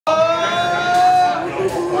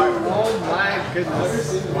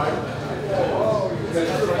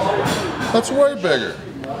That's way bigger.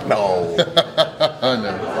 No.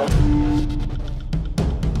 No.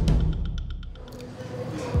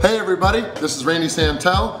 Hey everybody, this is Randy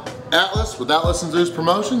Santel, Atlas with Atlas and Zeus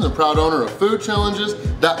Promotions and proud owner of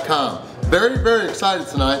foodchallenges.com. Very, very excited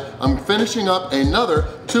tonight. I'm finishing up another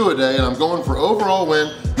 2-a-day and I'm going for overall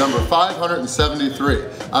win number 573.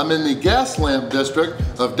 I'm in the Gaslamp district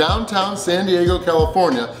of downtown San Diego,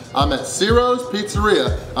 California. I'm at Ciro's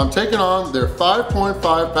Pizzeria. I'm taking on their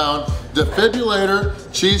 5.5 pound Defibrillator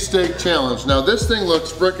Cheesesteak Challenge. Now this thing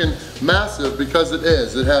looks freaking massive because it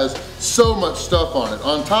is. It has so much stuff on it.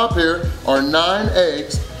 On top here are 9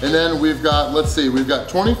 eggs, and then we've got, let's see, we've got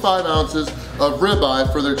 25 ounces of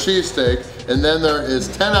ribeye for their cheesesteak, and then there is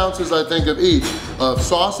 10 ounces, I think, of each of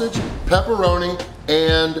sausage, pepperoni,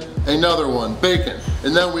 and another one, bacon.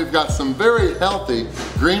 And then we've got some very healthy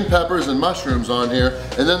green peppers and mushrooms on here,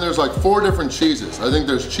 and then there's like 4 different cheeses. I think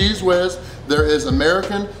there's cheese whiz, there is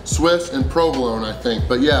American, Swiss, and provolone, I think.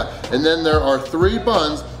 But yeah, and then there are 3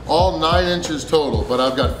 buns, all 9 inches total. But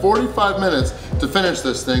I've got 45 minutes to finish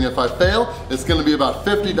this thing. If I fail, it's gonna be about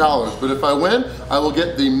 $50. But if I win, I will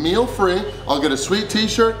get the meal free, I'll get a sweet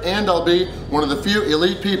t-shirt, and I'll be one of the few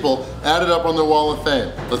elite people added up on the Wall of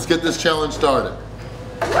Fame. Let's get this challenge started.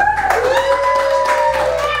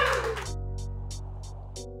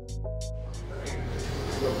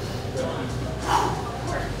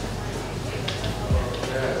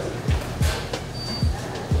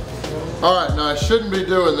 All right, now I shouldn't be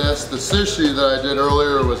doing this. The sushi that I did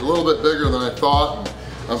earlier was a little bit bigger than I thought.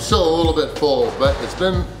 And I'm still a little bit full, but it's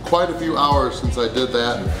been quite a few hours since I did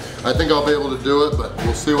that. And I think I'll be able to do it, but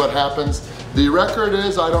we'll see what happens. The record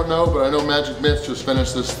is, I don't know, but I know Magic Mitch just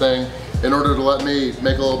finished this thing in order to let me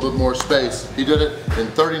make a little bit more space. He did it in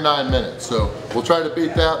 39 minutes, so we'll try to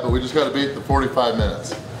beat that, but we just gotta beat the 45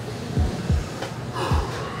 minutes.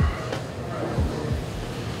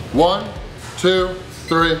 1, 2,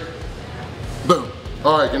 3. Boom.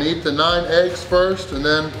 All right, gonna eat the 9 eggs first and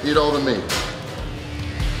then eat all the meat.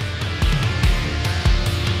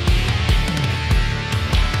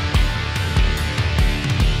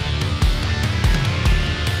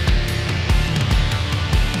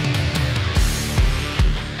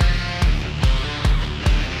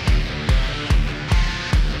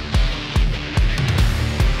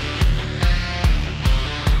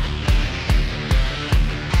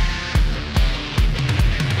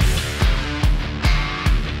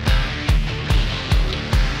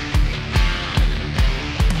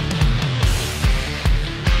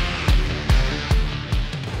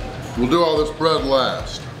 We'll do all this bread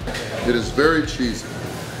last. It is very cheesy.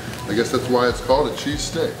 I guess that's why it's called a cheese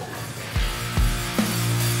steak.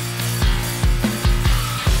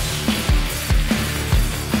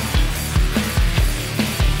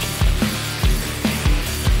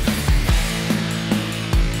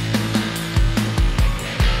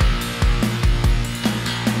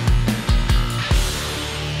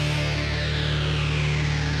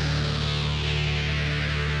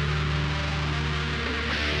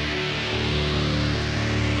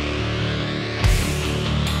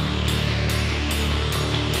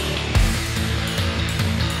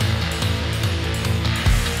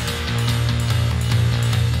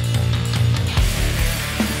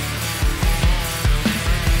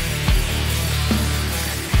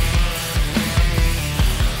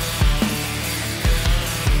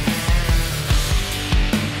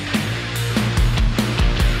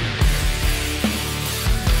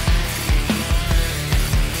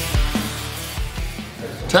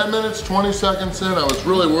 Ten minutes, 20 seconds in, I was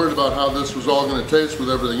really worried about how this was all gonna taste with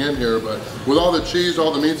everything in here, but with all the cheese, all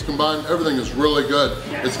the meats combined, everything is really good.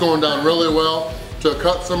 It's going down really well. To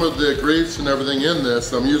cut some of the grease and everything in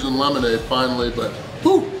this, I'm using lemonade finally, but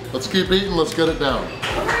whew, let's keep eating, let's get it down.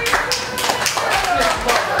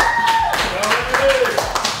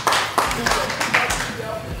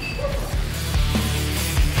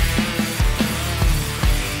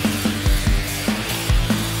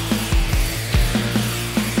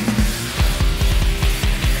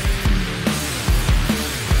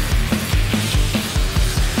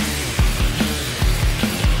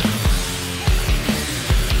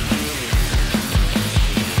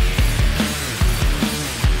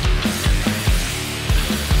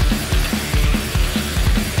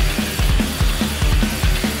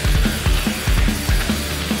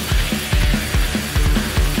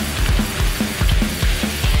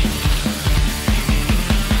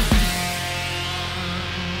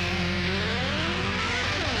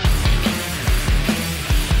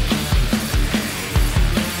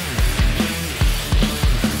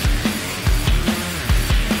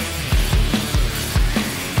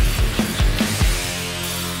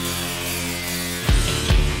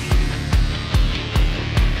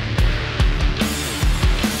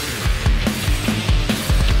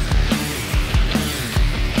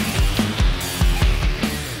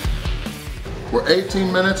 We're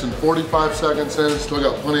 18 minutes and 45 seconds in, still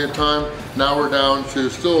got plenty of time. Now we're down to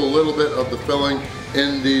still a little bit of the filling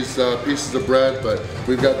in these pieces of bread, but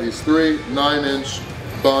we've got these 3 9-inch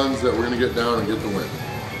buns that we're gonna get down and get the win.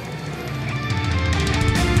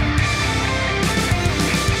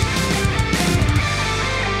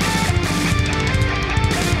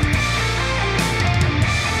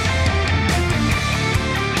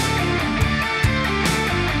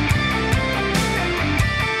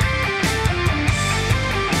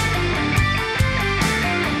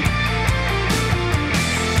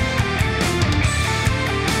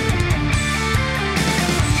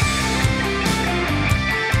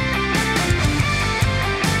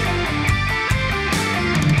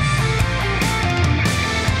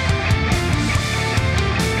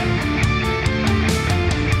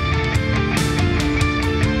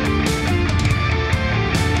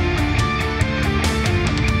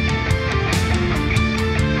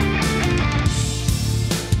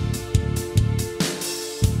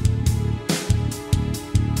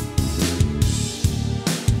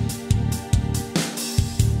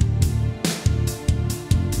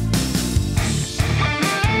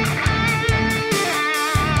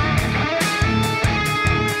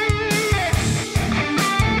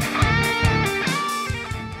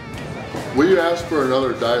 Will you ask for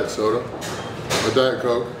another diet soda? A Diet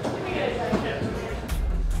Coke?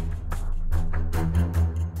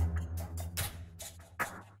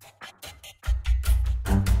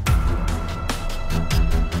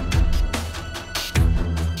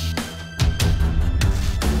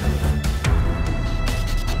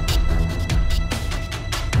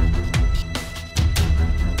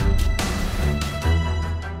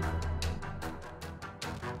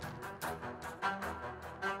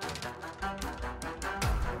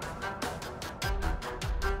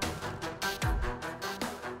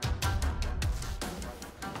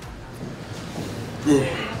 Ooh.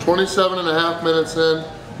 27.5 minutes in,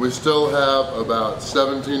 we still have about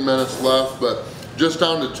 17 minutes left, but just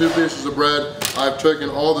down to 2 pieces of bread. I've taken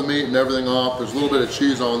all the meat and everything off. There's a little bit of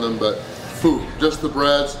cheese on them, but just the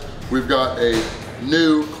breads. We've got a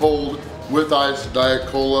new cold with ice Diet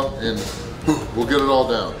Cola, and we'll get it all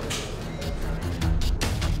down.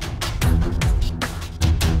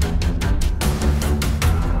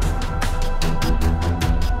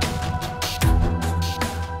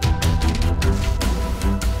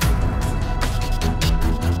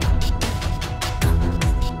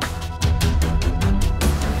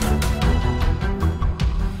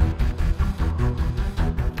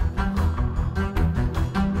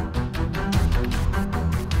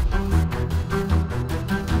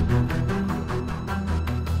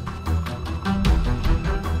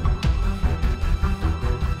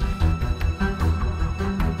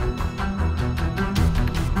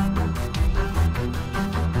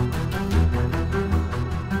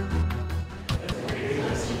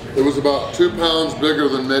 It was about 2 pounds bigger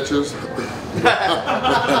than Mitch's.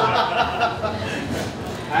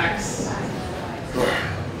 Axe.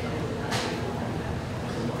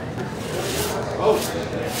 Oh,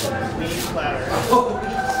 bean platter. Oh.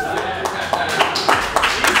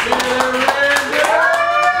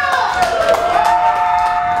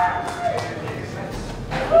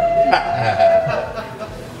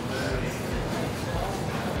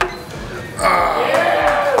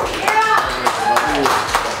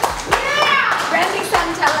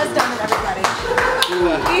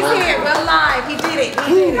 He's here, we're live, he did it,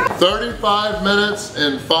 he did it. 35 minutes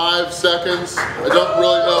and 5 seconds. I don't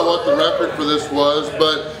really know what the record for this was,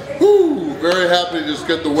 but very happy to just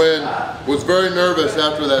get the win. Was very nervous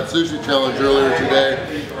after that sushi challenge earlier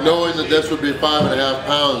today, knowing that this would be 5.5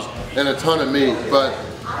 pounds and a ton of meat, but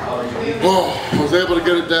I was able to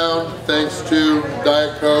get it down thanks to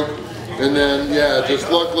Diet Coke. And then, yeah, just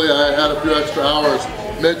luckily I had a few extra hours.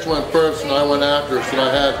 Mitch went first and I went after, so I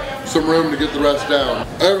had some room to get the rest down.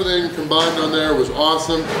 Everything combined on there was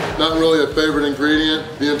awesome. Not really a favorite ingredient.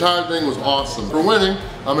 The entire thing was awesome. For winning,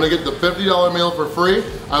 I'm gonna get the $50 meal for free.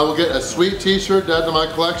 I will get a sweet t-shirt to add to my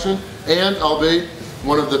collection, and I'll be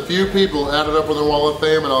one of the few people added up on the Wall of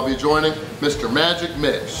Fame, and I'll be joining Mr. Magic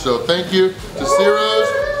Mitch. So thank you to Ciro's.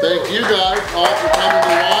 Thank you guys all for coming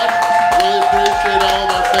to watch. Really appreciate all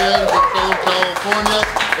of our fans in Southern California.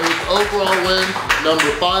 It was overall win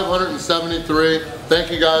number 573.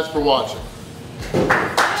 Thank you guys for watching.